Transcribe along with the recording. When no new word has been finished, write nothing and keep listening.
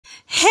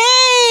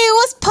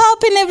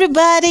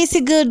everybody, it's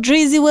your girl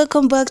Drizzy.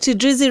 Welcome back to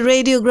Drizzy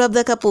Radio. Grab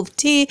that cup of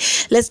tea.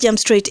 Let's jump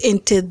straight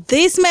into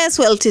this mess.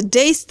 Well,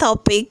 today's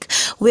topic,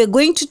 we're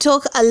going to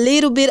talk a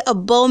little bit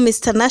about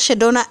Miss TANASHA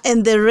Donna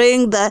and the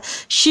ring that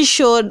she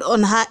showed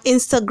on her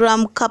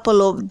Instagram a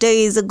couple of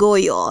days ago,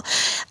 y'all.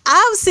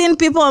 I've seen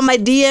people on my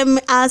DM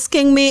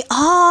asking me,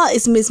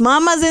 is Miss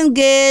Mama's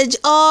engaged,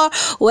 or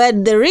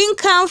where'd the ring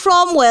come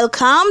from? Well,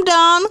 calm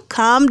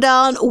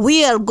down.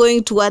 We are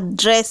going to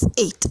address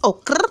it,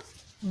 okay?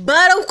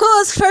 But of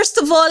course, first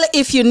of all,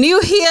 if you're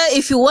new here,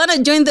 if you want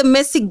to join the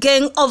messy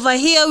gang over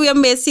here, we are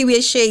messy, we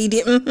are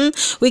shady.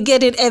 We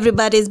get in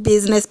everybody's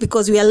business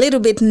because we are a little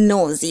bit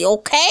nosy,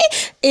 okay?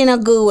 In a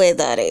good way,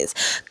 that is.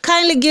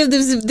 Kindly give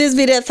this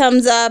video a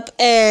thumbs up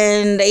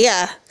and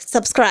yeah,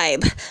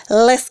 subscribe.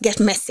 Let's get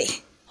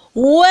messy.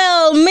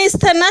 Well, Miss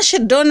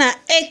TANASHA Donna,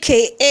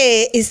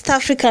 aka East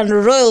African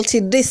Royalty,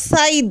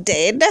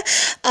 decided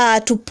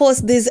to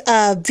post this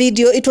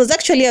video. It was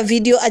actually a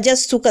video. I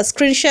just took a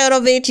screenshot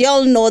of it.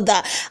 Y'all know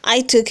that I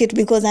took it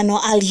because I know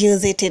I'll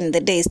use it in the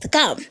days to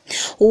come.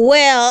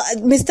 Well,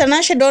 Miss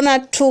TANASHA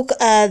Donna took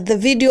the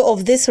video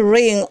of this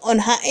ring on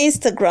her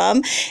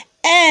Instagram.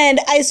 And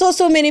I saw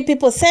so many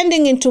people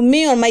sending it to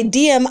me on my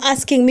DM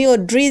asking me,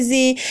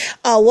 Drizzy,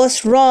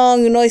 what's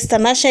wrong? You know, is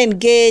TANASHA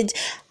engaged?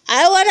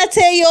 I want to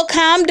tell you,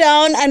 calm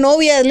down. I know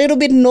we are a little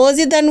bit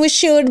nosy than we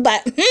should,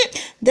 but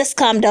just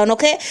calm down,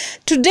 okay?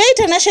 Today,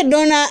 TANASHA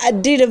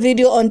Donna did a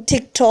video on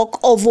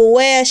TikTok of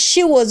where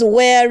she was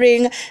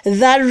wearing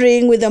that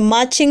ring with a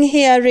matching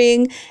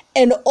earring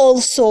and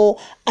also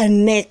a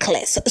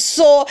necklace.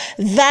 So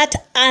that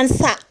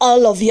answer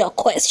all of your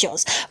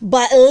questions.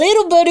 But a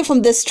little birdie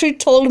from the street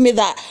told me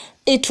that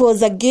it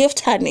was a gift,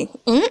 honey.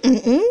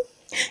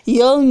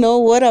 Y'all know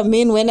what I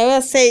mean whenever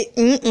I say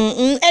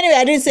Anyway,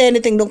 I didn't say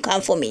anything. Don't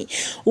come for me.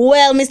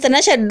 Well, Miss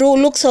TANASHA do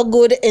look so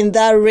good in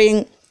that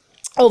ring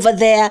over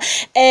there,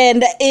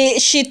 and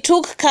she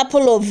took a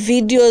couple of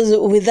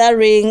videos with that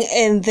ring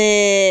and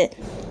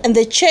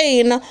the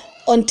chain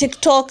on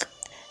TikTok.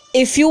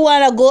 If you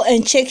want to go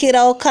and check it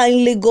out,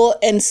 kindly go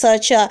and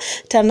search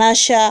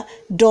TANASHA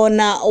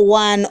Donna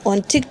 1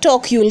 on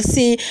TikTok. You'll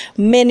see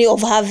many of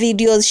her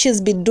videos.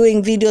 She's been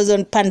doing videos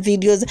on pan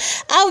videos.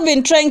 I've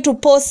been trying to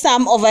post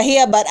some over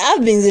here, but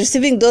I've been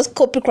receiving those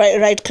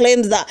copyright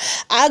claims that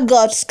I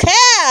got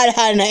scared,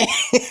 honey. Anyway,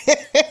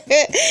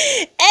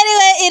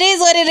 it is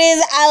what it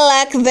is. I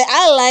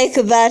like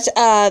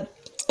that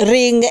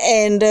ring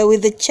and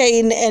with the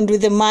chain and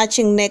with the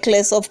matching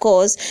necklace. Of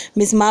course,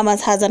 Miss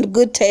Mama's has a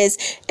good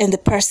taste, and the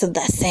person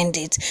that sent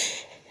it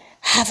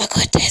have a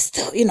good taste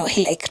too. You know,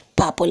 he like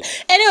purple.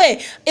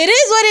 Anyway, it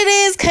is what it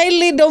is.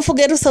 Kindly don't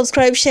forget to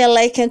subscribe, share,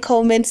 like, and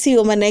comment. See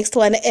you on my next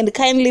one. And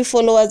kindly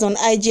follow us on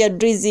IG at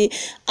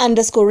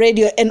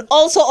Drizzy_radio and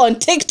also on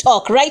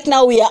TikTok. Right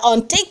now we are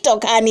on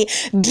TikTok, honey.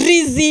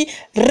 Drizzy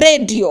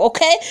Radio,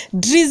 okay?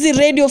 Drizzy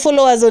Radio.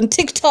 Follow us on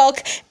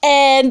TikTok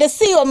and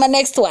see you on my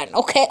next one,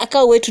 okay? I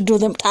can't wait to do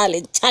them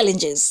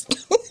challenges. I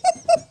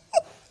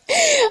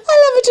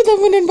love you to the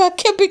moon and back.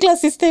 Keep it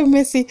classy, stay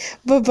messy.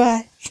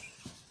 Bye-bye.